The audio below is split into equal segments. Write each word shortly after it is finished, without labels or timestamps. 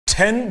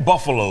10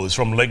 buffaloes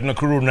from Lake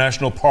Nakuru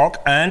National Park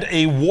and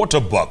a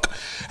water buck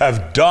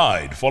have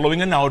died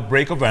following an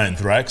outbreak of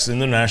anthrax in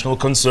the National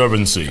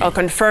Conservancy.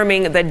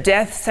 Confirming the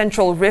death,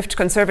 Central Rift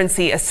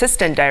Conservancy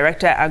Assistant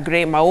Director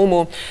Agre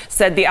Maumu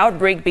said the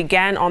outbreak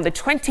began on the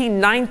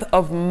 29th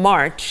of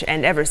March,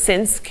 and ever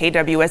since,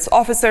 KWS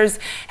officers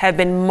have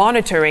been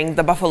monitoring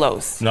the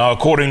buffaloes. Now,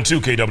 according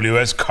to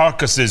KWS,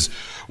 carcasses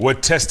were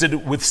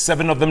tested, with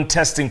 7 of them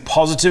testing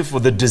positive for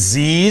the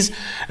disease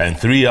and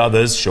 3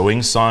 others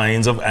showing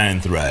signs of anthrax.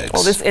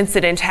 Well, this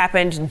incident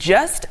happened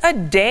just a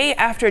day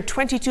after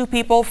 22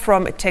 people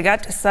from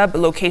Tegat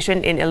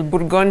sub-location in El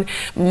Burgon,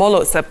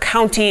 Molo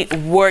sub-county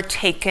were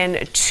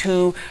taken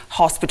to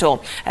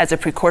hospital as a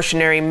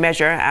precautionary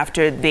measure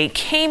after they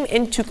came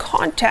into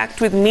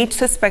contact with meat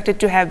suspected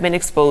to have been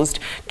exposed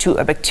to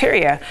a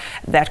bacteria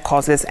that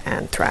causes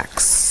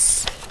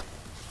anthrax.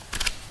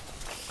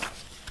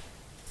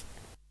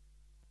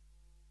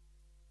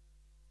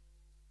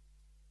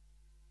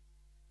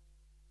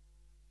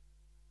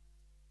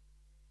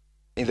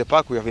 In the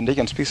park, we have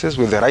endangered species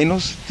with the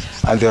rhinos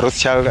and the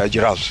Rothschild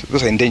giraffes.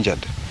 Those are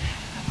endangered.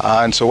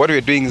 And so what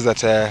we're doing is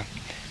that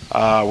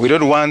we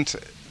don't want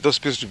those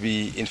species to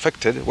be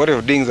infected. What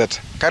we're doing is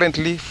that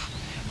currently,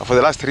 for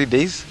the last 3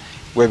 days,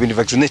 we have been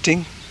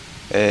vaccinating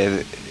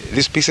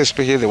these species,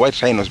 especially the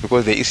white rhinos,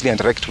 because they easily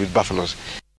interact with buffaloes.